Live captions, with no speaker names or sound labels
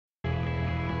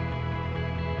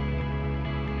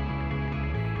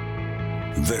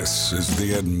This is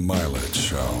the Ed Milet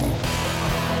Show.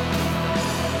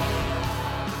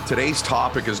 Today's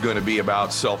topic is going to be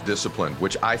about self-discipline,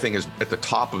 which I think is at the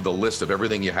top of the list of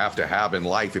everything you have to have in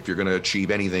life if you're going to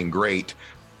achieve anything great.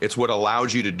 It's what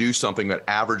allows you to do something that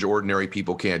average, ordinary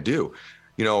people can't do.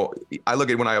 You know, I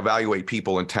look at when I evaluate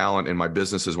people and talent in my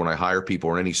businesses, when I hire people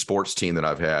or any sports team that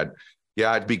I've had,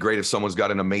 yeah, it'd be great if someone's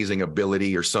got an amazing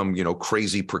ability or some,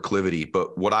 crazy proclivity.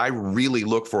 But what I really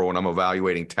look for when I'm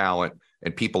evaluating talent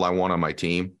and people I want on my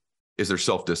team is their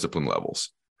self-discipline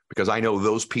levels, because I know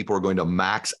those people are going to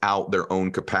max out their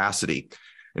own capacity.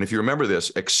 And if you remember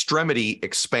this, extremity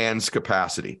expands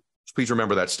capacity. Please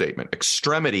remember that statement.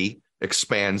 Extremity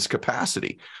expands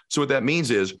capacity. So what that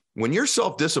means is when you're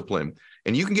self-disciplined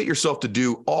and you can get yourself to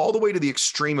do all the way to the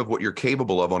extreme of what you're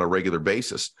capable of on a regular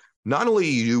basis, not only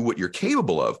you do what you're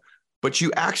capable of, but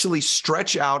you actually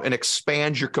stretch out and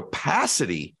expand your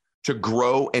capacity to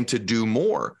grow and to do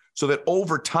more, so that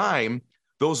over time,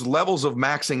 those levels of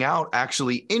maxing out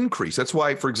actually increase. That's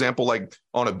why, for example, like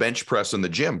on a bench press in the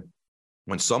gym,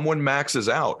 when someone maxes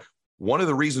out, one of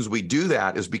the reasons we do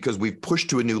that is because we've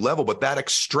pushed to a new level, but that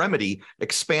extremity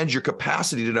expands your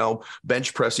capacity to now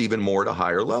bench press even more at a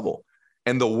higher level.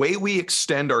 And the way we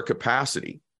extend our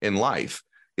capacity in life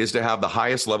is to have the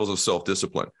highest levels of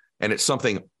self-discipline. And it's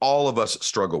something all of us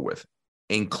struggle with,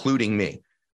 including me.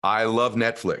 I love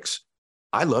Netflix.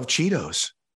 I love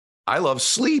Cheetos. I love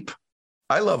sleep.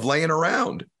 I love laying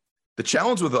around. The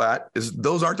challenge with that is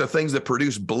those aren't the things that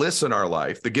produce bliss in our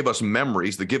life, that give us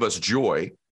memories, that give us joy,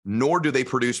 nor do they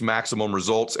produce maximum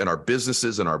results in our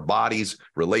businesses, in our bodies,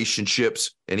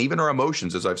 relationships, and even our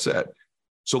emotions, as I've said.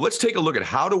 So let's take a look at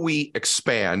how do we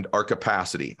expand our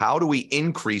capacity? How do we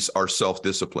increase our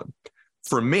self-discipline?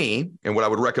 For me, and what I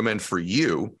would recommend for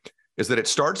you, is that it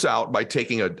starts out by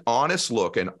taking an honest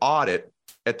look, an audit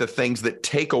at the things that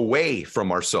take away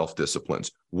from our self-disciplines.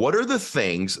 What are the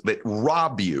things that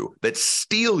rob you, that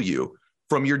steal you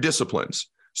from your disciplines?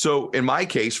 So in my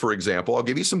case, for example, I'll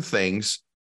give you some things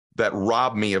that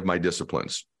rob me of my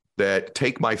disciplines, that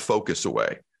take my focus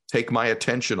away, take my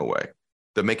attention away,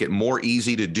 that make it more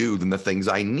easy to do than the things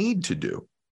I need to do.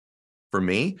 For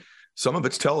me, some of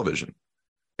it's television.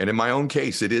 And in my own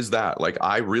case, it is that. Like,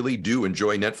 I really do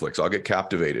enjoy Netflix. I'll get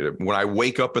captivated. When I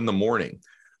wake up in the morning,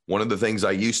 one of the things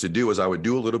I used to do is I would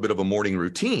do a little bit of a morning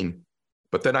routine,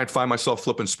 but then I'd find myself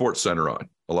flipping Sports Center on.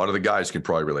 A lot of the guys can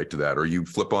probably relate to that. Or you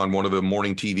flip on one of the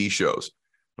morning TV shows.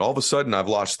 And all of a sudden, I've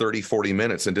lost 30, 40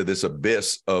 minutes into this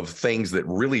abyss of things that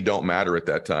really don't matter at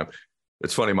that time.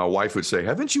 It's funny, my wife would say,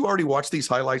 haven't you already watched these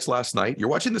highlights last night? You're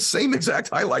watching the same exact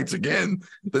highlights again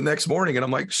the next morning. And I'm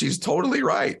like, she's totally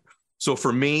right. So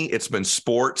for me, it's been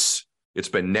sports, it's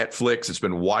been Netflix, it's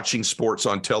been watching sports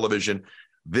on television.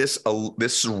 This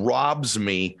robs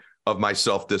me of my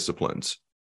self-disciplines.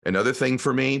 Another thing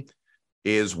for me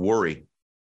is worry.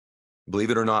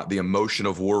 Believe it or not, the emotion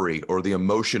of worry or the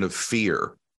emotion of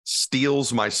fear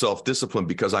steals my self-discipline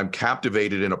because I'm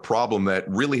captivated in a problem that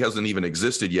really hasn't even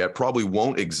existed yet, probably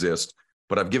won't exist,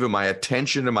 but I've given my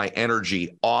attention and my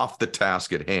energy off the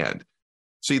task at hand.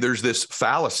 See, there's this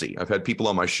fallacy. I've had people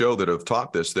on my show that have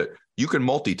taught this, that you can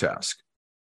multitask.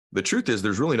 The truth is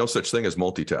there's really no such thing as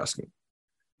multitasking.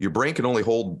 Your brain can only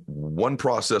hold one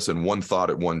process and one thought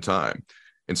at one time.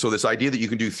 And so this idea that you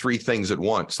can do three things at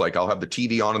once, like I'll have the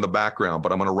TV on in the background,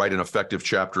 but I'm going to write an effective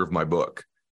chapter of my book.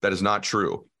 That is not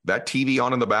true. That TV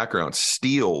on in the background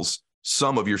steals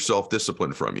some of your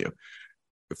self-discipline from you.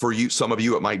 For you, some of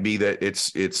you, it might be that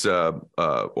it's a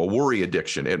worry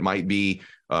addiction. It might be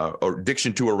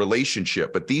addiction to a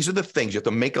relationship. But these are the things, you have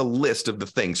to make a list of the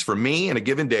things. For me, in a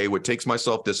given day, what takes my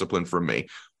self-discipline from me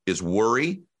is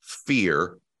worry,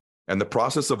 fear, and the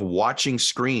process of watching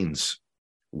screens,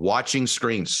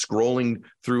 scrolling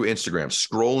through Instagram,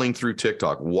 scrolling through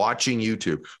TikTok, watching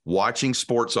YouTube, watching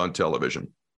sports on television.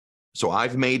 So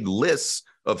I've made lists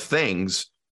of things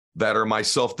that are my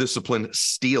self-discipline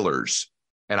stealers.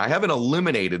 And I haven't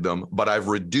eliminated them, but I've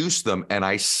reduced them and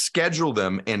I schedule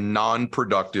them in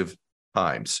non-productive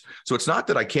times. So it's not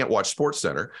that I can't watch Sports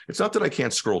Center. It's not that I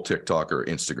can't scroll TikTok or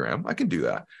Instagram. I can do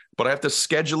that, but I have to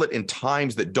schedule it in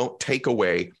times that don't take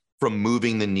away from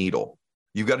moving the needle.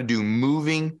 You've got to do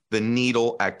moving the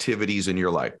needle activities in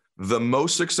your life. The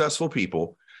most successful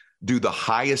people do the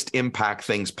highest impact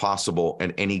things possible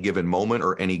in any given moment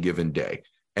or any given day.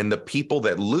 And the people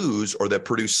that lose or that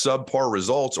produce subpar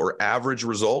results or average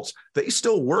results, they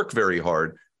still work very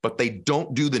hard, but they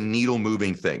don't do the needle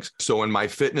moving things. So in my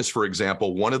fitness, for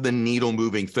example, one of the needle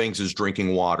moving things is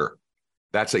drinking water.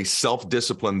 That's a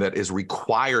self-discipline that is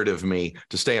required of me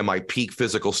to stay in my peak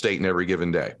physical state in every given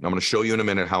day. And I'm going to show you in a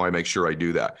minute how I make sure I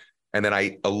do that. And then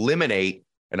I eliminate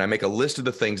and I make a list of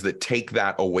the things that take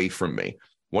that away from me.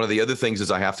 One of the other things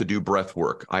is I have to do breath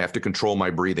work. I have to control my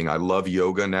breathing. I love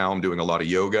yoga now. I'm doing a lot of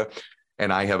yoga.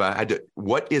 And I had to,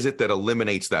 what is it that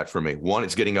eliminates that for me? One,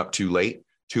 it's getting up too late.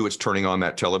 Two, it's turning on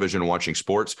that television and watching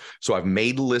sports. So I've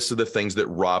made lists of the things that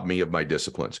rob me of my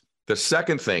disciplines. The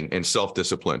second thing in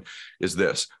self-discipline is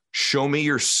this: show me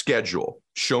your schedule,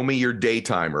 show me your day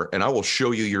timer, and I will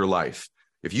show you your life.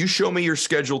 If you show me your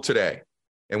schedule today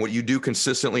and what you do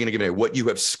consistently in a given day, what you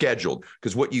have scheduled,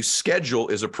 because what you schedule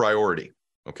is a priority.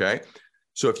 Okay.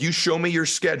 So if you show me your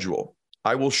schedule,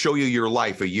 I will show you your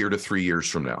life a year to 3 years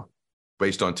from now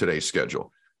based on today's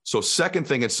schedule. So second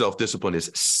thing in self-discipline is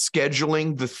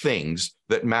scheduling the things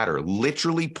that matter,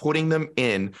 literally putting them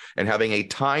in and having a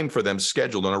time for them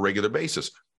scheduled on a regular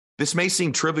basis. This may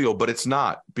seem trivial, but it's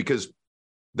not, because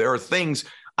there are things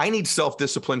I need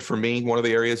self-discipline for me. One of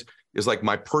the areas is like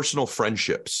my personal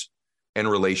friendships and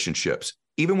relationships,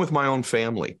 even with my own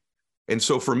family. And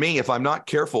so for me, if I'm not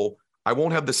careful, I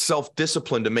won't have the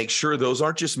self-discipline to make sure those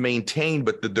aren't just maintained,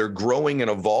 but that they're growing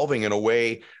and evolving in a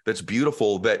way that's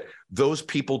beautiful, that those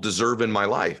people deserve in my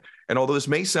life. And although this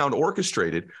may sound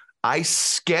orchestrated, I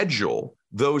schedule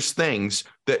those things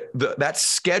that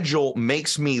schedule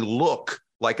makes me look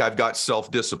like I've got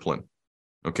self-discipline.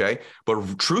 Okay.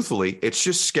 But truthfully, it's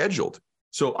just scheduled.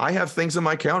 So I have things in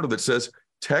my calendar that says,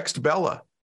 text Bella,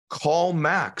 call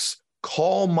Max,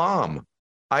 call mom.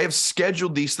 I have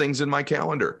scheduled these things in my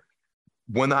calendar.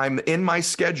 When I'm in my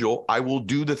schedule, I will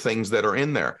do the things that are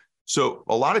in there. So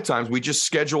a lot of times we just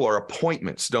schedule our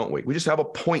appointments, don't we? We just have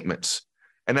appointments.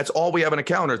 And that's all we have in a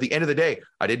calendar. At the end of the day,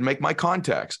 I didn't make my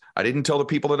contacts. I didn't tell the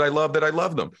people that I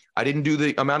love them. I didn't do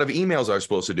the amount of emails I was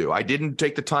supposed to do. I didn't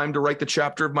take the time to write the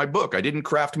chapter of my book. I didn't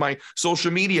craft my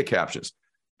social media captions.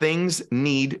 Things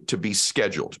need to be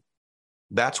scheduled.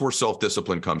 That's where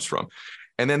self-discipline comes from.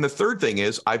 And then the third thing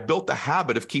is I've built the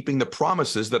habit of keeping the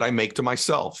promises that I make to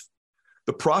myself.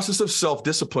 The process of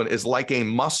self-discipline is like a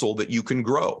muscle that you can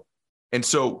grow. And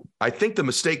so I think the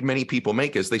mistake many people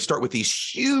make is they start with these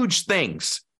huge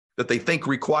things that they think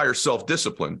require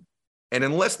self-discipline. And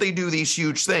unless they do these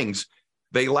huge things,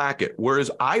 they lack it. Whereas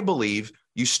I believe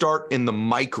you start in the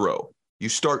micro, you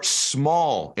start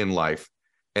small in life,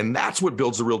 and that's what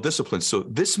builds a real discipline. So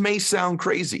this may sound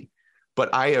crazy,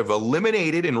 but I have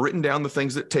eliminated and written down the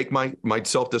things that take my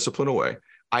self-discipline away.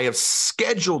 I have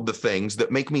scheduled the things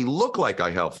that make me look like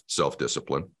I have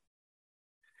self-discipline.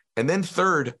 And then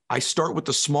third, I start with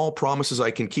the small promises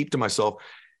I can keep to myself.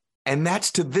 And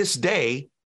that's to this day,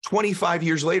 25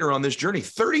 years later on this journey,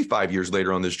 35 years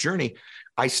later on this journey,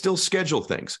 I still schedule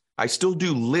things. I still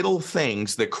do little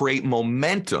things that create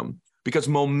momentum, because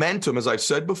momentum, as I've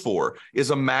said before,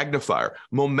 is a magnifier.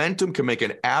 Momentum can make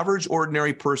an average,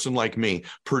 ordinary person like me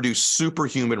produce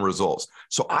superhuman results.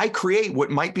 So I create what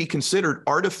might be considered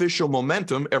artificial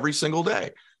momentum every single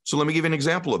day. So let me give you an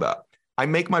example of that. I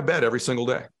make my bed every single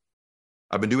day.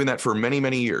 I've been doing that for many,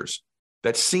 many years.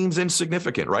 That seems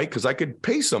insignificant, right? Because I could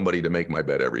pay somebody to make my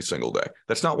bed every single day.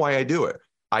 That's not why I do it.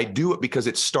 I do it because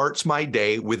it starts my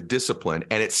day with discipline,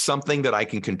 and it's something that I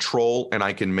can control and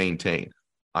I can maintain.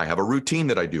 I have a routine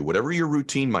that I do, whatever your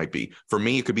routine might be. For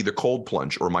me, it could be the cold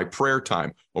plunge or my prayer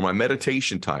time or my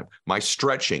meditation time, my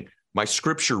stretching, my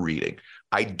scripture reading.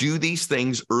 I do these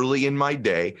things early in my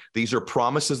day. These are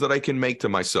promises that I can make to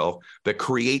myself that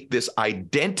create this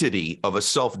identity of a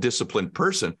self-disciplined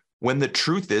person, when the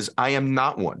truth is I am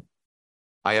not one.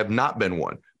 I have not been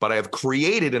one, but I have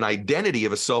created an identity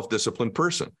of a self-disciplined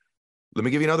person. Let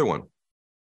me give you another one.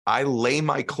 I lay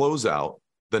my clothes out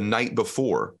the night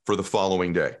before for the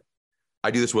following day.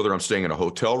 I do this whether I'm staying in a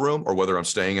hotel room or whether I'm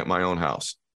staying at my own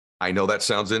house. I know that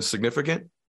sounds insignificant.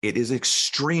 It is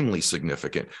extremely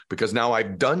significant, because now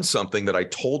I've done something that I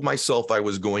told myself I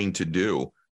was going to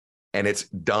do, and it's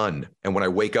done. And when I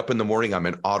wake up in the morning, I'm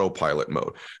in autopilot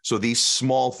mode. So these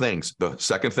small things. The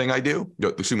third thing I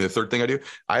do,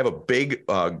 I have a big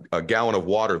a gallon of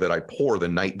water that I pour the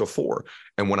night before.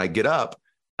 And when I get up,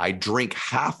 I drink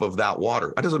half of that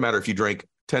water. It doesn't matter if you drink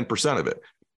 10% of it,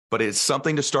 but it's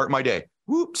something to start my day.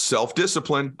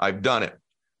 Self-discipline. I've done it.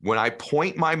 When I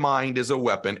point my mind as a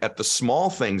weapon at the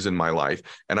small things in my life,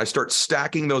 and I start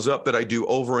stacking those up that I do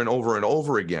over and over and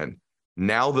over again,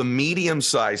 now the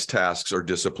medium-sized tasks are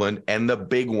disciplined and the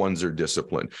big ones are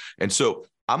disciplined. And so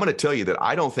I'm going to tell you that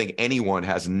I don't think anyone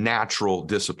has natural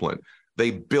discipline.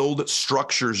 They build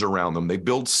structures around them. They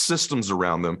build systems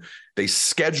around them. They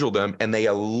schedule them, and they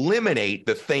eliminate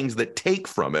the things that take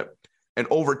from it. And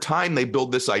over time, they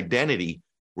build this identity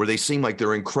where they seem like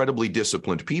they're incredibly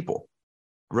disciplined people.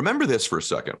 Remember this for a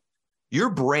second. Your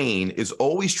brain is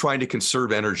always trying to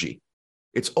conserve energy.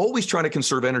 It's always trying to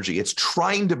conserve energy. It's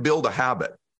trying to build a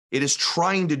habit. It is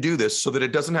trying to do this so that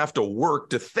it doesn't have to work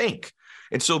to think.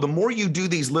 And so the more you do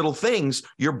these little things,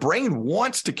 your brain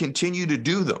wants to continue to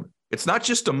do them. It's not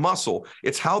just a muscle,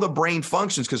 it's how the brain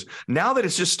functions. Because now that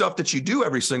it's just stuff that you do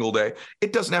every single day,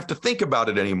 it doesn't have to think about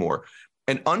it anymore.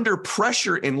 And under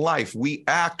pressure in life, we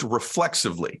act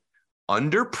reflexively.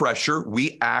 Under pressure,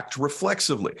 we act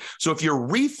reflexively. So if your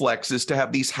reflex is to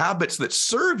have these habits that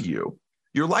serve you,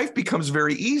 your life becomes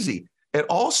very easy. It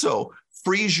also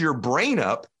frees your brain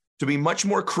up to be much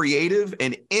more creative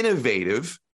and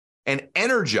innovative and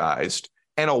energized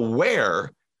and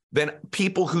aware than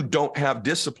people who don't have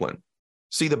discipline.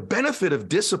 See, the benefit of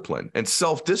discipline and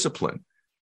self-discipline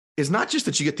is not just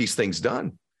that you get these things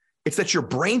done. It's that your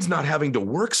brain's not having to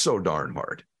work so darn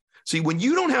hard. See, when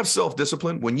you don't have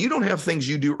self-discipline, when you don't have things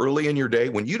you do early in your day,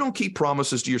 when you don't keep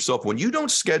promises to yourself, when you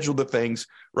don't schedule the things,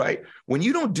 right? When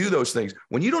you don't do those things,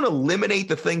 when you don't eliminate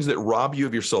the things that rob you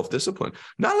of your self-discipline,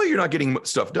 not only you're not getting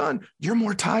stuff done, you're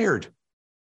more tired.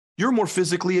 You're more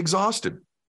physically exhausted.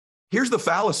 Here's the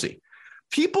fallacy.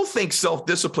 People think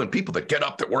self-discipline, people that get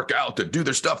up, that work out, that do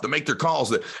their stuff, that make their calls,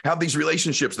 that have these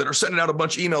relationships, that are sending out a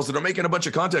bunch of emails, that are making a bunch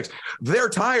of contacts, they're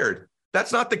tired.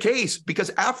 That's not the case,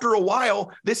 because after a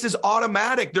while, this is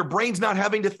automatic. Their brain's not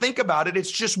having to think about it.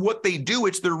 It's just what they do.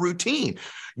 It's their routine.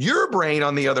 Your brain,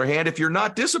 on the other hand, if you're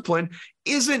not disciplined,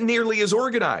 isn't nearly as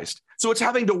organized. So it's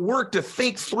having to work to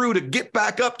think through, to get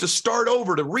back up, to start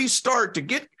over, to restart, to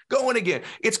get going again.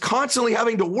 It's constantly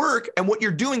having to work. And what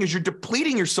you're doing is you're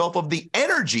depleting yourself of the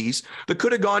energies that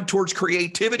could have gone towards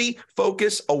creativity,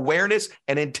 focus, awareness,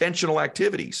 and intentional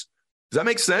activities. Does that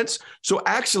make sense? So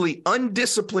actually,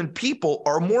 undisciplined people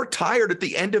are more tired at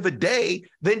the end of a day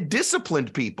than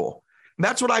disciplined people. And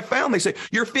that's what I found. They say,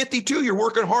 you're 52, you're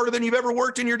working harder than you've ever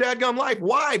worked in your dadgum life.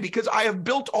 Why? Because I have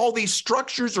built all these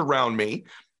structures around me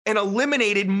and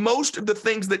eliminated most of the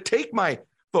things that take my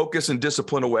focus and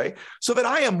discipline away, so that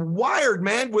I am wired,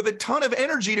 man, with a ton of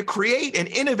energy to create and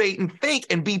innovate and think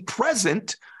and be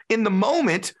present in the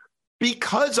moment,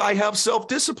 because I have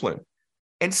self-discipline.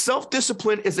 And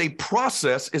self-discipline is a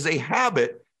process, is a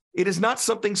habit. It is not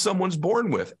something someone's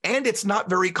born with, and it's not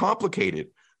very complicated.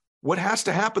 What has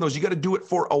to happen, though, is you got to do it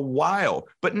for a while.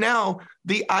 But now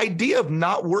the idea of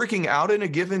not working out in a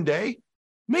given day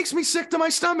makes me sick to my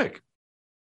stomach.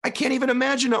 I can't even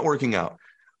imagine not working out.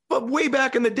 But way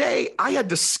back in the day, I had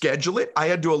to schedule it. I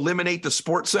had to eliminate the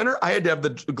sports center. I had to have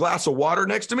the glass of water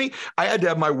next to me. I had to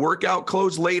have my workout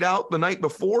clothes laid out the night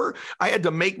before. I had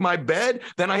to make my bed.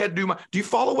 Then I had to do you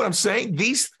follow what I'm saying?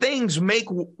 These things make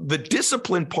the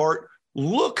discipline part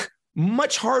look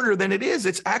much harder than it is.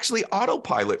 It's actually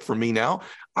autopilot for me now.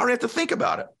 I don't have to think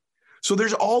about it. So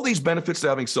there's all these benefits to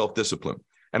having self-discipline.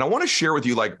 And I want to share with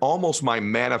you like almost my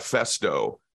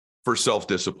manifesto for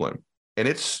self-discipline. And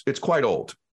it's quite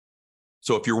old.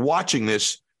 So if you're watching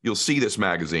this, you'll see this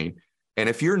magazine. And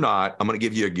if you're not, I'm going to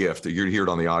give you a gift. You're going to hear it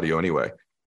on the audio anyway.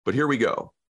 But here we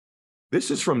go. This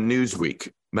is from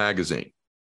Newsweek magazine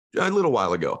a little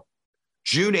while ago,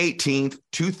 June 18th,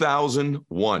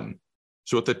 2001.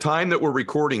 So at the time that we're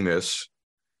recording this,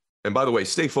 and by the way,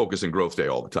 stay focused in growth day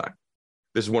all the time.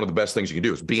 This is one of the best things you can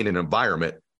do, is be in an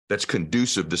environment that's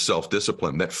conducive to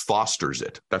self-discipline, that fosters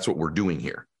it. That's what we're doing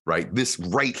here. Right? This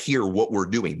right here, what we're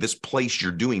doing, this place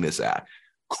you're doing this at,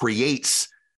 creates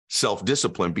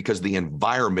self-discipline, because the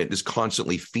environment is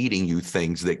constantly feeding you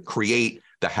things that create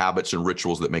the habits and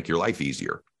rituals that make your life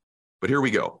easier. But here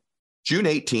we go. June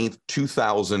 18th,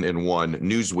 2001,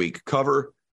 Newsweek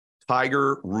cover,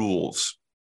 Tiger Rules.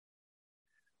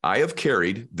 I have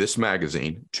carried this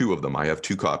magazine, 2 of them, I have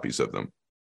 2 copies of them,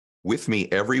 with me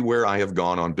everywhere I have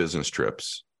gone on business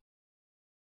trips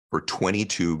for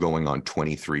 22 going on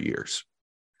 23 years.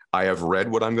 I have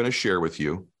read what I'm going to share with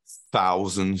you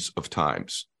thousands of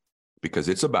times, because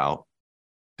it's about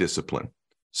discipline,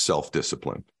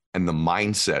 self-discipline, and the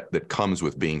mindset that comes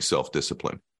with being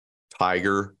self-disciplined.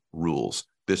 Tiger Rules.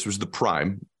 This was the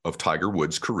prime of Tiger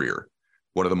Woods' career,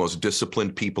 one of the most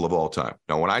disciplined people of all time.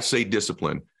 Now, when I say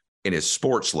discipline in his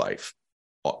sports life,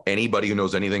 anybody who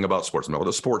knows anything about sports knows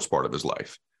the sports part of his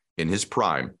life. In his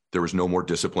prime, there was no more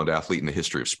disciplined athlete in the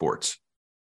history of sports.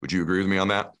 Would you agree with me on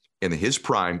that? In his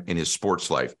prime, in his sports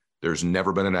life, there's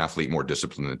never been an athlete more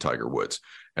disciplined than Tiger Woods.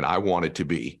 And I wanted to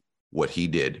be what he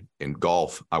did in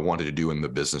golf. I wanted to do in the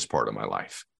business part of my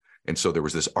life. And so there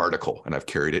was this article, and I've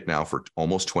carried it now for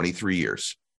almost 23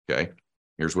 years. Okay.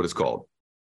 Here's what it's called.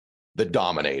 The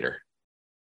Dominator.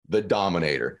 The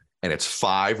Dominator. And it's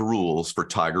 5 rules for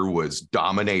Tiger Woods'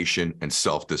 domination and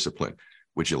self-discipline.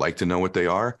 Would you like to know what they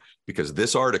are? Because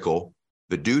this article,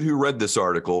 the dude who read this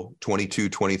article 22,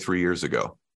 23 years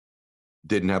ago,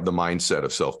 didn't have the mindset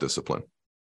of self-discipline.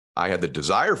 I had the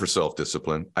desire for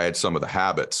self-discipline. I had some of the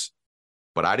habits,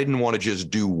 but I didn't want to just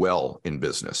do well in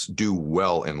business, do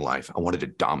well in life. I wanted to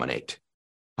dominate.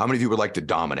 How many of you would like to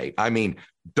dominate? I mean,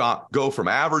 go from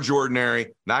average,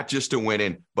 ordinary, not just to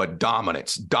winning, but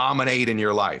dominance. Dominate in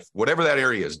your life, whatever that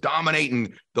area is. Dominate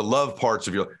in the love parts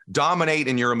of your life. Dominate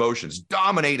in your emotions.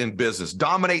 Dominate in business.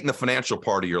 Dominate in the financial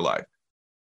part of your life.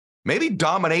 Maybe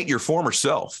dominate your former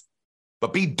self,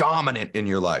 but be dominant in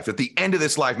your life. At the end of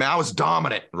this life, man, I was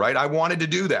dominant, right? I wanted to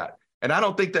do that. And I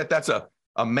don't think that that's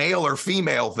a male or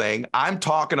female thing. I'm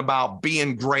talking about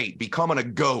being great, becoming a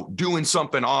GOAT, doing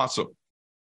something awesome.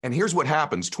 And here's what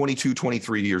happens 22,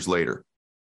 23 years later.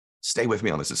 Stay with me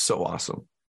on this. It's so awesome.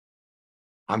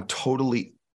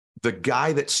 The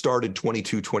guy that started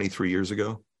 22, 23 years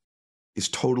ago is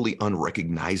totally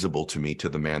unrecognizable to me, to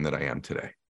the man that I am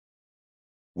today.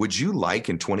 Would you like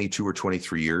in 22 or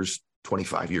 23 years,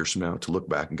 25 years from now, to look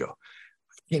back and go,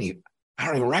 I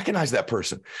don't even recognize that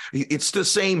person. It's the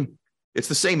same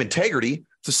integrity.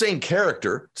 It's the same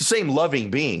character. It's the same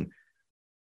loving being.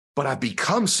 But I've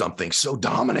become something so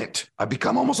dominant. I've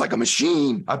become almost like a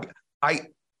machine.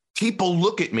 People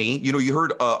look at me. You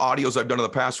heard audios I've done in the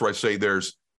past where I say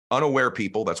there's unaware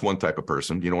people. That's one type of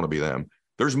person. You don't want to be them.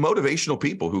 There's motivational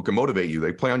people who can motivate you.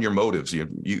 They play on your motives.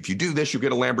 If you do this, you'll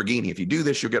get a Lamborghini. If you do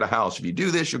this, you'll get a house. If you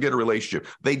do this, you'll get a relationship.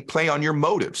 They play on your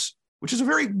motives, which is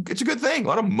it's a good thing. A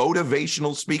lot of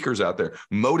motivational speakers out there,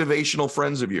 motivational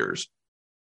friends of yours.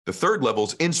 The third level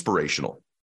is inspirational.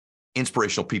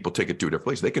 Inspirational people take it to a different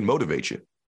place. They can motivate you.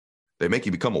 They make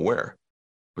you become aware,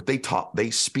 but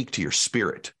they speak to your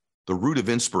spirit. The root of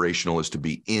inspirational is to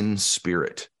be in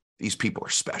spirit. These people are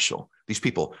special. These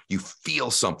people, you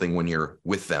feel something when you're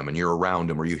with them and you're around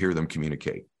them or you hear them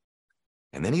communicate.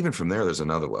 And then even from there's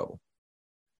another level.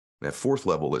 That fourth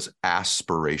level is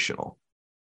aspirational.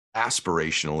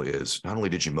 Aspirational is not only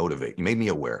did you motivate, you made me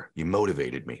aware, you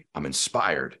motivated me, I'm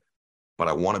inspired, but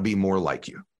I want to be more like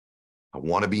you. I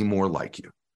want to be more like you.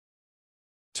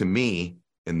 To me,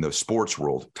 in the sports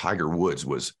world, Tiger Woods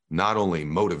was not only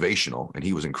motivational, and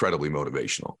he was incredibly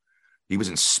motivational. He was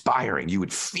inspiring. You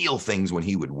would feel things when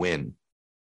he would win,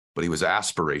 but he was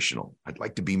aspirational. I'd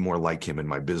like to be more like him in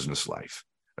my business life.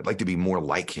 I'd like to be more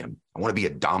like him. I want to be a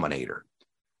dominator.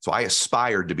 So I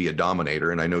aspired to be a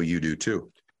dominator, and I know you do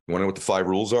too. You want to know what the 5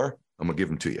 rules are? I'm going to give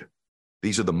them to you.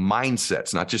 These are the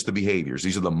mindsets, not just the behaviors.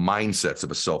 These are the mindsets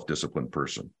of a self-disciplined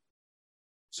person.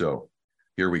 So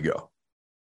here we go.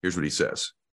 Here's what he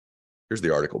says. Here's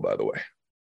the article, by the way.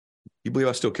 You believe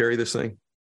I still carry this thing?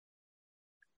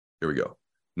 Here we go.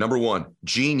 Number 1,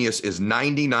 genius is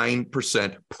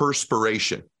 99%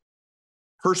 perspiration.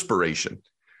 Perspiration.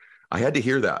 I had to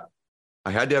hear that.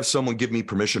 I had to have someone give me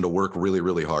permission to work really,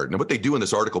 really hard. Now, what they do in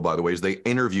this article, by the way, is they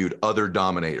interviewed other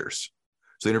dominators.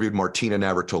 So they interviewed Martina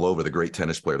Navratilova, the great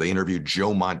tennis player. They interviewed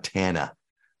Joe Montana,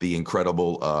 the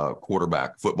incredible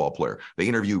quarterback football player. They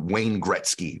interviewed Wayne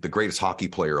Gretzky, the greatest hockey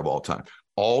player of all time,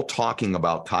 all talking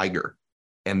about Tiger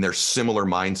and their similar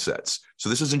mindsets. So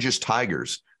this isn't just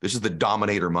Tigers. This is the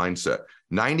dominator mindset.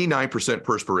 99%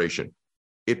 perspiration.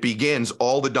 It begins,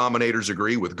 all the dominators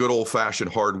agree, with good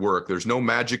old-fashioned hard work. There's no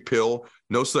magic pill,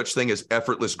 no such thing as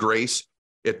effortless grace.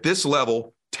 At this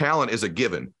level, talent is a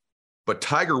given. But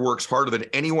Tiger works harder than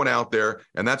anyone out there,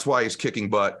 and that's why he's kicking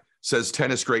butt, says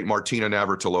tennis great Martina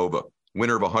Navratilova,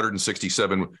 winner of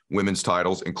 167 women's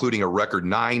titles, including a record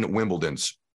 9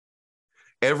 Wimbledons.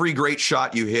 Every great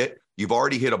shot you hit, you've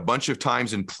already hit a bunch of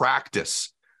times in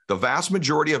practice. The vast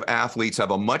majority of athletes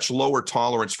have a much lower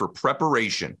tolerance for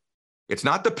preparation. It's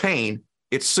not the pain,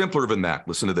 it's simpler than that.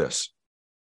 Listen to this.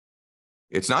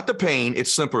 It's not the pain,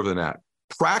 it's simpler than that.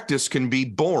 Practice can be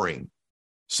boring,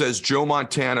 says Joe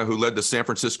Montana, who led the San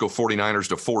Francisco 49ers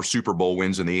to 4 Super Bowl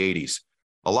wins in the 80s.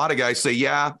 A lot of guys say,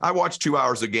 yeah, I watched 2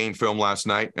 hours of game film last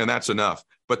night, and that's enough.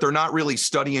 But they're not really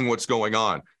studying what's going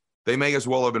on. They may as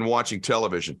well have been watching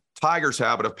television. Tiger's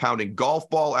habit of pounding golf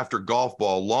ball after golf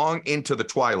ball long into the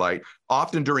twilight,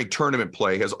 often during tournament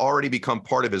play, has already become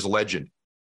part of his legend.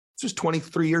 This was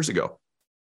 23 years ago.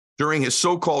 During his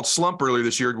so-called slump earlier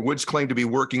this year, Woods claimed to be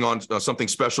working on something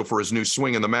special for his new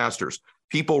swing in the Masters.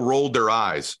 People rolled their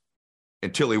eyes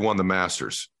until he won the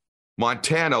Masters.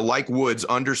 Montana, like Woods,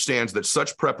 understands that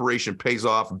such preparation pays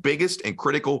off biggest in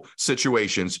critical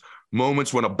situations,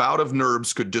 moments when a bout of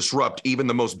nerves could disrupt even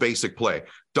the most basic play.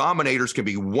 Dominators can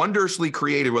be wondrously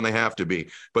creative when they have to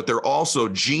be, but they're also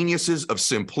geniuses of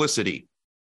simplicity.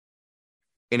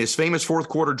 In his famous fourth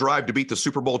quarter drive to beat the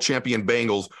Super Bowl champion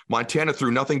Bengals, Montana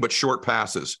threw nothing but short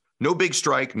passes. No big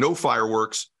strike, no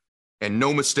fireworks, and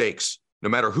no mistakes. No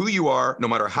matter who you are, no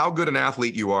matter how good an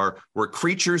athlete you are, we're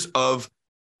creatures of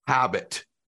habit.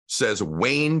 says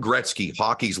Wayne Gretzky,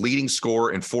 hockey's leading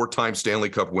scorer and 4-time Stanley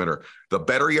Cup winner. The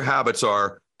better your habits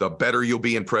are, the better you'll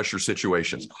be in pressure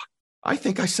situations. I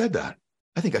think I said that.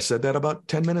 I think I said that about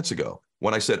 10 minutes ago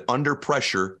when I said under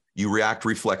pressure, you react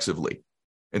reflexively.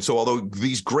 And so although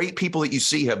these great people that you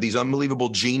see have these unbelievable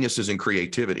geniuses in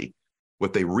creativity,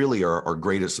 what they really are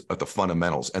great at the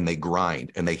fundamentals, and they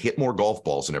grind and they hit more golf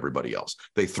balls than everybody else.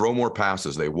 They throw more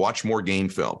passes. They watch more game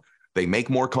film. They make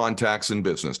more contacts in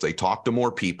business. They talk to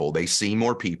more people. They see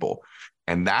more people.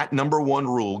 And that number one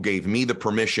rule gave me the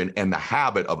permission and the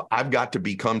habit of I've got to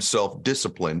become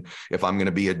self-disciplined if I'm going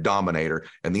to be a dominator.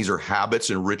 And these are habits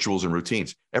and rituals and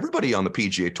routines. Everybody on the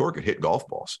PGA Tour could hit golf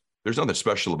balls. There's nothing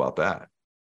special about that.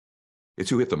 It's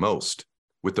who hit the most,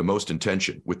 with the most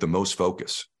intention, with the most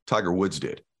focus. Tiger Woods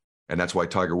did. And that's why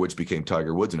Tiger Woods became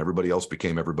Tiger Woods and everybody else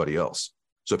became everybody else.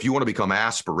 So if you want to become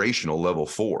aspirational level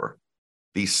 4,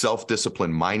 these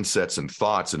self-discipline mindsets and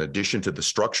thoughts, in addition to the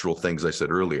structural things I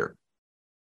said earlier,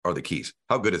 are the keys.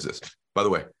 How good is this? By the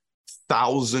way,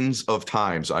 thousands of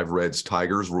times I've read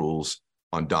Tiger's rules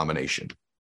on domination.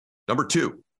 Number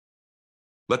 2,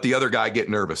 let the other guy get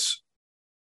nervous.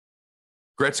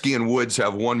 Gretzky and Woods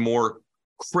have one more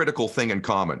critical thing in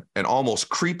common, an almost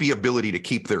creepy ability to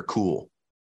keep their cool.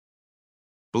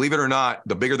 Believe it or not,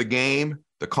 the bigger the game,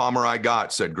 the calmer I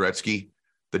got, said Gretzky.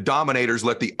 The dominators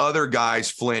let the other guys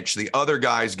flinch, the other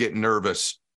guys get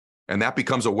nervous, and that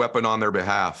becomes a weapon on their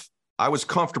behalf. I was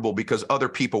comfortable because other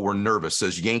people were nervous,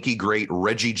 says Yankee great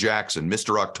Reggie Jackson,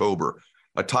 Mr. October,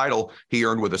 a title he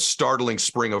earned with a startling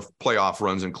spring of playoff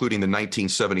runs, including the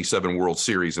 1977 World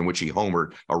Series, in which he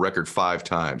homered a record 5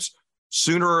 times.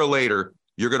 Sooner or later,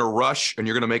 you're going to rush and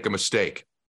you're going to make a mistake,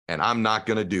 and I'm not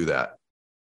going to do that.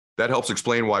 That helps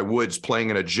explain why Woods,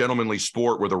 playing in a gentlemanly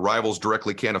sport where the rivals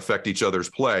directly can't affect each other's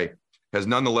play, has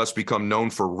nonetheless become known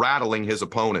for rattling his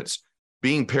opponents.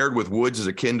 Being paired with Woods is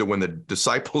akin to when the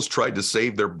disciples tried to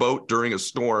save their boat during a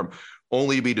storm,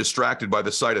 only to be distracted by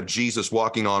the sight of Jesus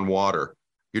walking on water.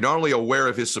 You're not only aware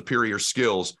of his superior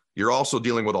skills, you're also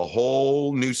dealing with a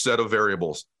whole new set of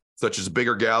variables, such as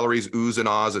bigger galleries, oohs and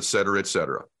ahs, et cetera, et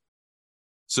cetera.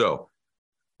 So,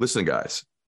 listen, guys,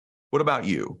 what about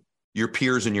you? Your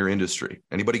peers in your industry?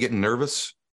 Anybody getting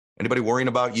nervous? Anybody worrying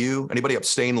about you? Anybody up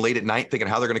staying late at night thinking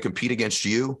how they're going to compete against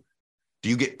you? Do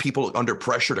you get people under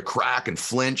pressure to crack and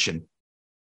flinch,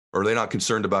 or are they not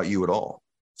concerned about you at all?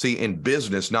 See, in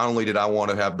business, not only did I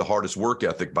want to have the hardest work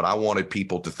ethic, but I wanted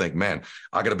people to think, man,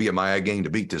 I got to be at my A game to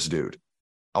beat this dude.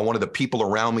 I wanted the people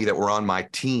around me that were on my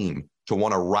team to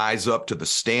want to rise up to the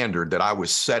standard that I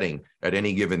was setting at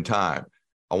any given time.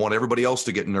 I want everybody else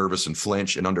to get nervous and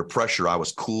flinch, and under pressure, I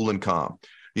was cool and calm.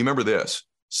 You remember this,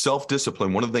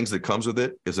 self-discipline, one of the things that comes with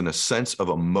it is a sense of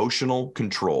emotional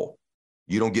control.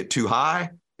 You don't get too high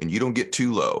and you don't get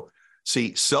too low.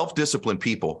 See, self-disciplined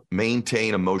people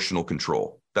maintain emotional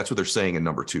control. That's what they're saying in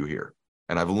number 2 here.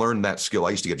 And I've learned that skill.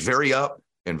 I used to get very up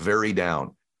and very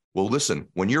down. Well, listen,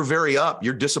 when you're very up,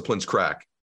 your disciplines crack,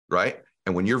 right?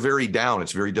 And when you're very down,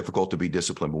 it's very difficult to be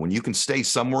disciplined. But when you can stay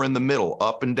somewhere in the middle,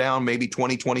 up and down, maybe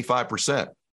 20, 25%,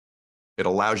 it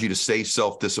allows you to stay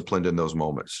self-disciplined in those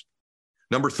moments.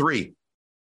 Number 3,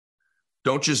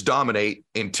 don't just dominate,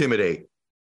 intimidate.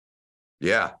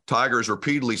 Yeah, Tiger has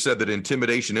repeatedly said that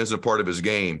intimidation isn't a part of his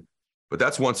game, but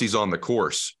that's once he's on the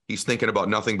course. He's thinking about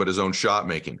nothing but his own shot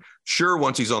making. Sure,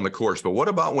 once he's on the course, but what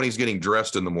about when he's getting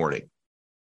dressed in the morning?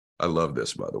 I love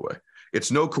this, by the way.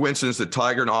 It's no coincidence that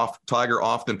Tiger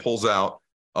often pulls out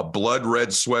a blood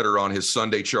red sweater on his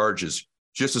Sunday charges,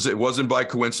 just as it wasn't by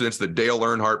coincidence that Dale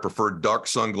Earnhardt preferred dark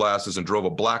sunglasses and drove a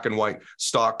black and white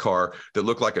stock car that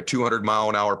looked like a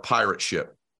 200-mile-an-hour pirate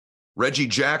ship. Reggie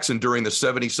Jackson during the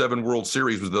 77 World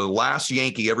Series was the last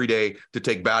Yankee every day to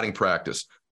take batting practice.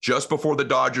 Just before the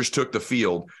Dodgers took the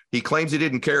field, he claims he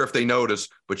didn't care if they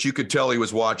noticed, but you could tell he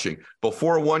was watching.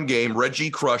 Before one game,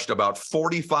 Reggie crushed about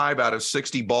 45 out of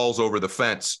 60 balls over the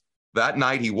fence. That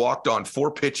night, he walked on 4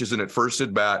 pitches in at first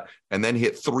at bat and then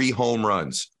hit 3 home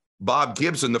runs. Bob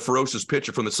Gibson, the ferocious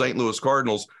pitcher from the St. Louis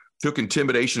Cardinals, took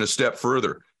intimidation a step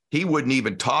further. He wouldn't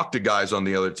even talk to guys on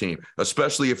the other team,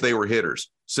 especially if they were hitters,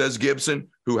 says Gibson,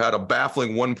 who had a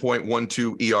baffling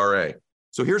 1.12 ERA.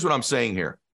 So here's what I'm saying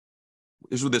here.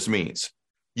 Here's what this means.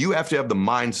 You have to have the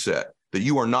mindset that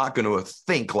you are not going to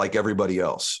think like everybody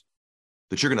else,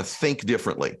 that you're going to think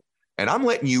differently. And I'm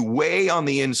letting you way on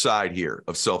the inside here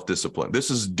of self-discipline.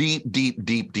 This is deep, deep,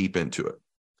 deep, deep into it.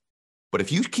 But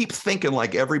if you keep thinking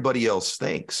like everybody else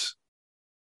thinks,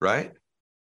 right,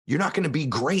 you're not going to be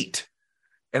great.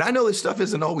 And I know this stuff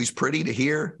isn't always pretty to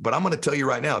hear, but I'm going to tell you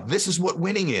right now, this is what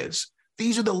winning is.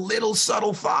 These are the little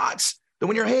subtle thoughts that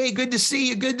when you're, hey, good to see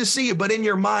you, good to see you. But in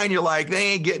your mind, you're like,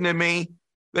 they ain't getting at me.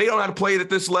 They don't know how to play it at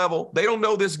this level. They don't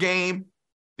know this game.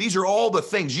 These are all the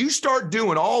things. You start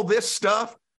doing all this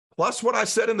stuff, plus what I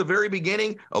said in the very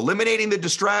beginning, eliminating the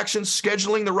distractions,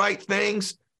 scheduling the right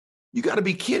things. You got to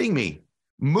be kidding me.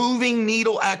 Moving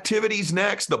needle activities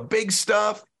next, the big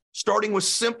stuff, starting with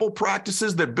simple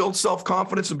practices that build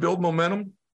self-confidence and build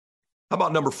momentum. How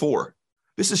about number 4?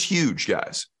 This is huge,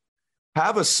 guys.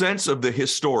 Have a sense of the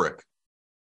historic.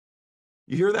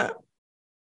 You hear that?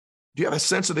 Do you have a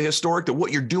sense of the historic, that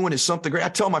what you're doing is something great? I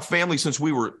tell my family since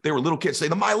they were little kids, say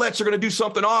the Milettes are going to do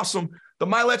something awesome. The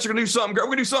Milettes are going to do something great.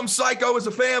 We're going to do something psycho as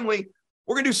a family.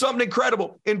 We're going to do something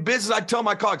incredible. In business, I tell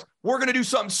my colleagues, we're going to do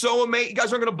something so amazing. You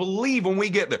guys aren't going to believe when we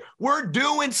get there. We're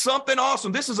doing something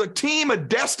awesome. This is a team of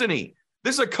destiny.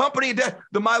 This is a company of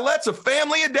the Milettes, a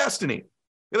family of destiny.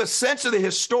 You have a sense of the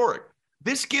historic.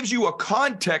 This gives you a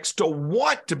context to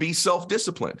want to be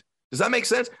self-disciplined. Does that make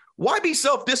sense? Why be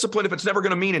self-disciplined if it's never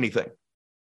going to mean anything?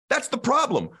 That's the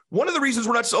problem. One of the reasons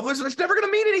we're not self-disciplined, it's never going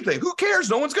to mean anything. Who cares?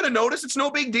 No one's going to notice. It's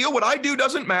no big deal. What I do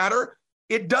doesn't matter.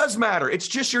 It does matter. It's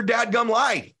just your dadgum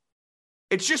life.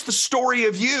 It's just the story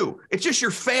of you. It's just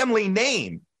your family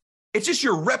name. It's just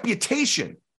your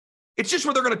reputation. It's just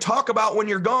what they're going to talk about when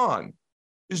you're gone.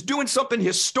 Is doing something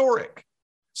historic.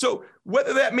 So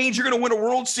whether that means you're going to win a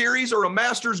World Series or a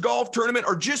Masters golf tournament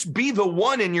or just be the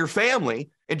one in your family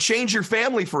and change your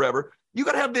family forever, you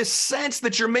got to have this sense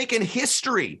that you're making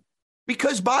history.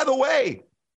 Because, by the way,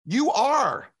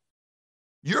 you're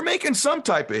making some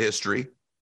type of history.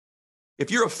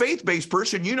 If you're a faith-based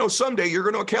person, you know someday you're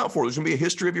going to account for it. There's going to be a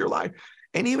history of your life.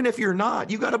 And even if you're not,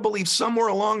 you got to believe somewhere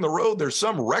along the road there's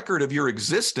some record of your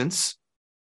existence.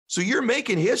 So you're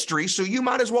making history, so you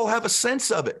might as well have a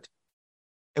sense of it.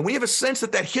 And when you have a sense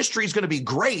that history is going to be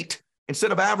great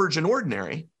instead of average and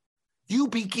ordinary, you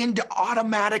begin to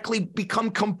automatically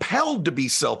become compelled to be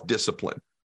self-disciplined.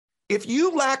 If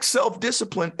you lack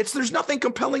self-discipline, there's nothing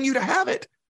compelling you to have it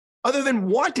other than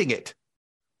wanting it.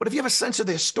 But if you have a sense of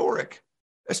the historic,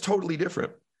 that's totally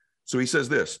different. So he says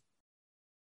this: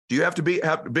 do you have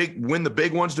to win the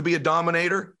big ones to be a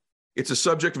dominator? It's a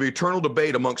subject of eternal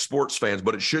debate amongst sports fans,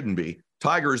 but it shouldn't be.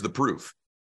 Tiger is the proof.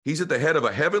 He's at the head of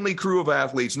a heavenly crew of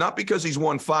athletes, not because he's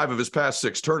won 5 of his past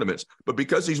 6 tournaments, but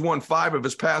because he's won 5 of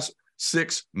his past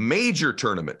 6 major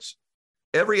tournaments.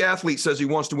 Every athlete says he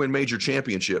wants to win major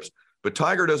championships, but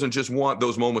Tiger doesn't just want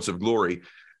those moments of glory.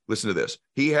 Listen to this.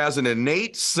 He has an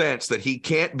innate sense that he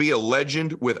can't be a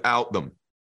legend without them.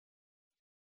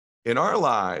 In our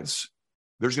lives,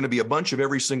 there's going to be a bunch of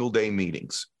every single day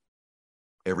meetings,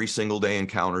 every single day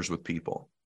encounters with people,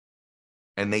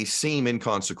 and they seem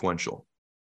inconsequential.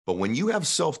 But when you have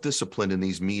self-discipline in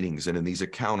these meetings and in these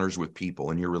encounters with people,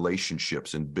 in your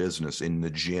relationships, in business, in the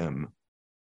gym,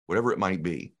 whatever it might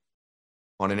be,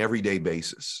 on an everyday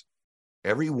basis,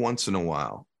 every once in a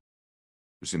while,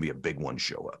 there's going to be a big one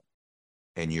show up.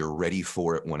 And you're ready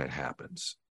for it when it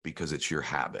happens because it's your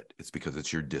habit. It's because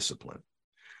it's your discipline.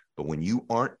 But when you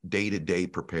aren't day-to-day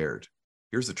prepared,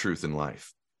 here's the truth in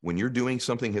life. When you're doing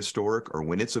something historic or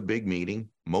when it's a big meeting,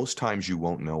 most times you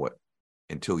won't know it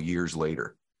until years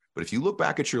later. But if you look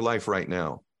back at your life right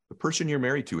now, the person you're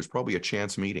married to is probably a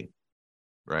chance meeting,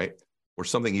 right? Or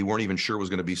something you weren't even sure was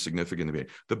going to be significant to me.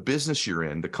 The business you're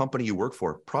in, the company you work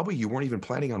for, probably you weren't even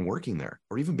planning on working there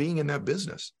or even being in that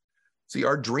business. See,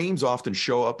 our dreams often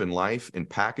show up in life in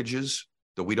packages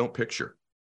that we don't picture,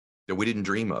 that we didn't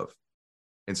dream of.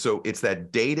 And so it's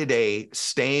that day-to-day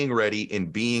staying ready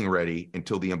and being ready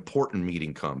until the important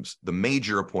meeting comes, the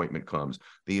major appointment comes,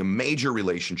 the major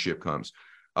relationship comes.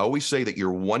 I always say that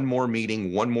you're one more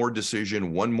meeting, one more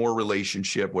decision, one more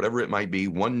relationship, whatever it might be,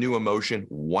 one new emotion,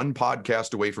 one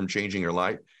podcast away from changing your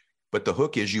life. But the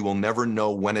hook is you will never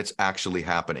know when it's actually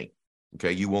happening.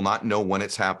 Okay. You will not know when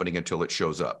it's happening until it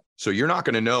shows up. So you're not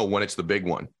going to know when it's the big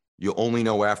one. You'll only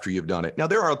know after you've done it. Now,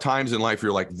 there are times in life where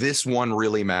you're like, this one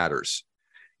really matters.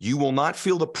 You will not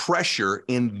feel the pressure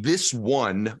in this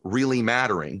one really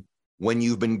mattering when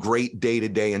you've been great day to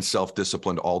day and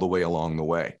self-disciplined all the way along the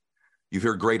way. You've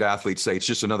heard great athletes say it's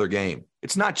just another game.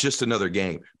 It's not just another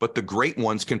game, but the great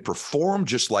ones can perform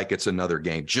just like it's another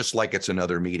game, just like it's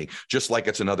another meeting, just like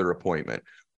it's another appointment.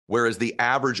 Whereas the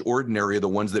average ordinary, the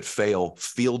ones that fail,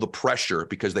 feel the pressure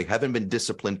because they haven't been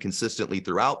disciplined consistently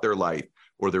throughout their life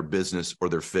or their business or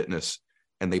their fitness,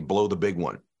 and they blow the big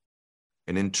one.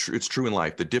 And it's true in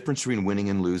life. The difference between winning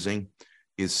and losing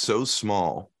is so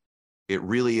small, it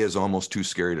really is almost too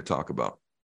scary to talk about.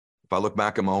 If I look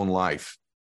back at my own life,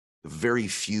 the very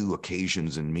few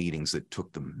occasions and meetings that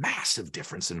took the massive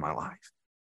difference in my life,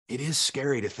 it is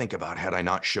scary to think about had I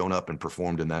not shown up and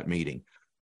performed in that meeting,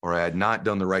 or I had not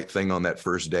done the right thing on that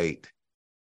first date.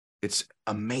 It's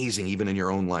amazing, even in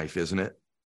your own life, isn't it?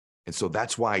 And so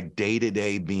that's why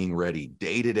day-to-day being ready,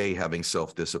 day-to-day having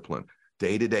self-discipline,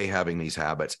 day-to-day having these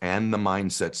habits and the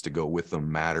mindsets to go with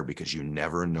them matter, because you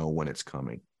never know when it's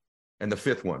coming. And the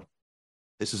fifth one,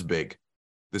 this is big.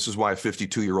 This is why a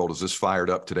 52-year-old is this fired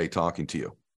up today talking to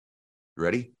you.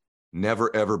 Ready?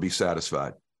 Never, ever be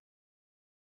satisfied.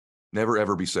 Never,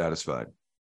 ever be satisfied.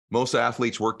 Most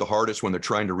athletes work the hardest when they're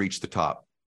trying to reach the top.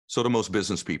 So do most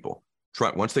business people.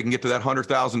 Once they can get to that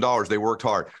 $100,000, they worked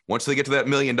hard. Once they get to that $1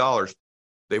 million,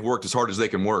 they've worked as hard as they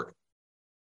can work.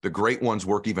 The great ones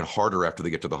work even harder after they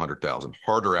get to the 100,000,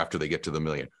 harder after they get to the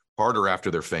million, harder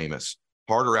after they're famous,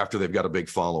 harder after they've got a big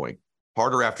following,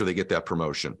 harder after they get that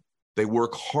promotion. They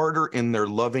work harder in their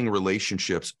loving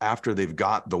relationships after they've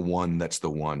got the one that's the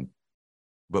one.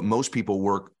 But most people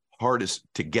work hardest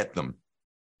to get them.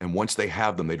 And once they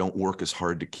have them, they don't work as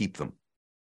hard to keep them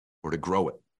or to grow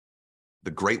it.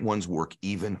 The great ones work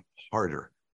even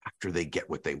harder after they get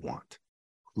what they want,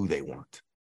 who they want.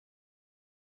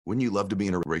 Wouldn't you love to be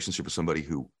in a relationship with somebody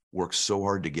who worked so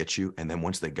hard to get you, and then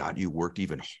once they got you, worked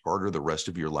even harder the rest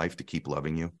of your life to keep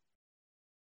loving you?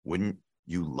 Wouldn't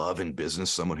you love in business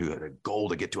someone who had a goal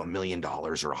to get to $1 million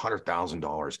or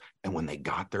 $100,000, and when they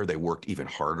got there, they worked even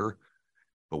harder?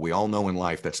 But we all know in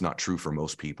life that's not true for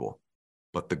most people.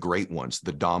 But the great ones,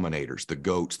 the dominators, the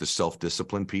GOATs, the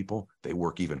self-disciplined people, they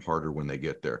work even harder when they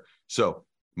get there. So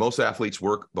most athletes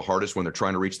work the hardest when they're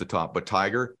trying to reach the top. But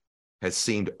Tiger has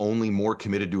seemed only more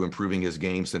committed to improving his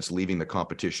game since leaving the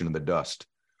competition in the dust.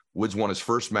 Woods won his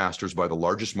first Masters by the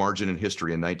largest margin in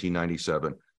history in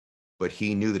 1997. But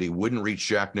he knew that he wouldn't reach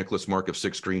Jack Nicklaus' mark of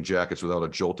 6 green jackets without a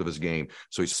jolt of his game.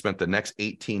 So he spent the next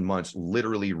 18 months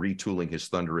literally retooling his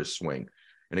thunderous swing.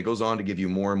 And it goes on to give you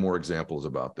more and more examples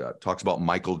about that. Talks about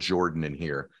Michael Jordan in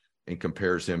here and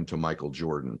compares him to Michael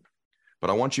Jordan. But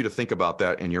I want you to think about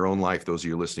that in your own life, those of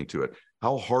you listening to it.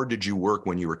 How hard did you work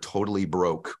when you were totally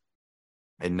broke?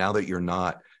 And now that you're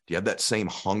not, do you have that same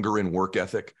hunger and work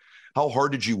ethic? How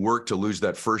hard did you work to lose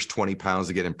that first 20 pounds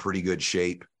to get in pretty good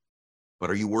shape? But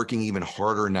are you working even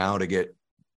harder now to get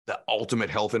the ultimate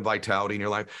health and vitality in your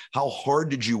life? How hard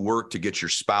did you work to get your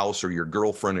spouse or your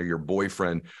girlfriend or your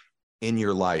boyfriend in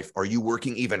your life? Are you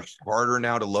working even harder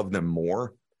now to love them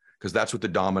more? Because that's what the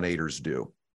dominators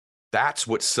do. That's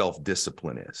what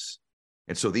self-discipline is.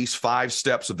 And so these 5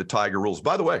 steps of the Tiger rules,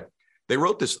 by the way, they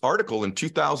wrote this article in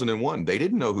 2001. They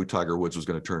didn't know who Tiger Woods was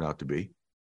going to turn out to be.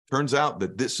 Turns out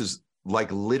that this is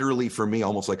like literally for me,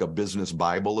 almost like a business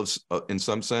Bible in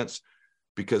some sense,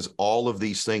 because all of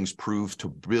these things prove to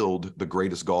build the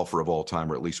greatest golfer of all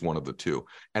time, or at least one of the two.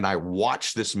 And I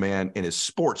watched this man in his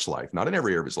sports life, not in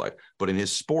every area of his life, but in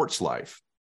his sports life,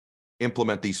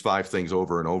 implement these 5 things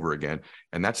over and over again.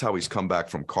 And that's how he's come back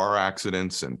from car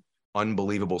accidents and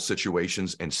unbelievable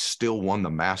situations and still won the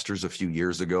Masters a few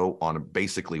years ago on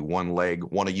basically one leg,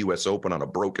 won a US Open on a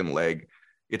broken leg.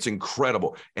 It's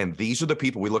incredible. And these are the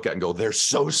people we look at and go, they're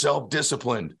so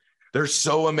self-disciplined. They're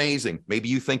so amazing. Maybe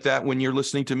you think that when you're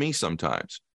listening to me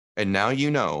sometimes. And now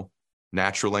you know,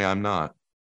 naturally I'm not.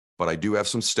 But I do have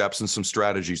some steps and some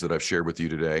strategies that I've shared with you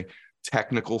today.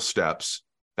 Technical steps,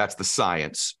 that's the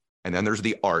science. And then there's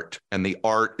the art. And the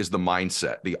art is the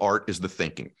mindset. The art is the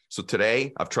thinking. So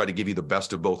today, I've tried to give you the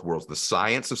best of both worlds, the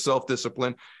science of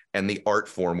self-discipline and the art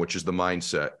form, which is the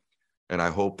mindset. And I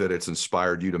hope that it's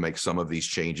inspired you to make some of these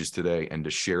changes today and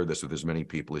to share this with as many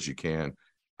people as you can.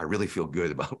 I really feel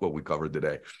good about what we covered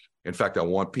today. In fact, I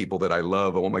want people that I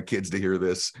love, I want my kids to hear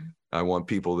this. I want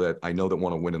people that I know that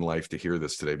want to win in life to hear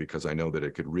this today, because I know that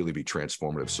it could really be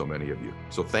transformative to so many of you.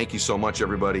 So thank you so much,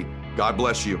 everybody. God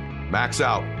bless you. Max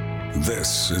out.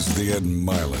 This is the Ed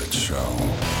Milet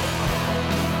Show.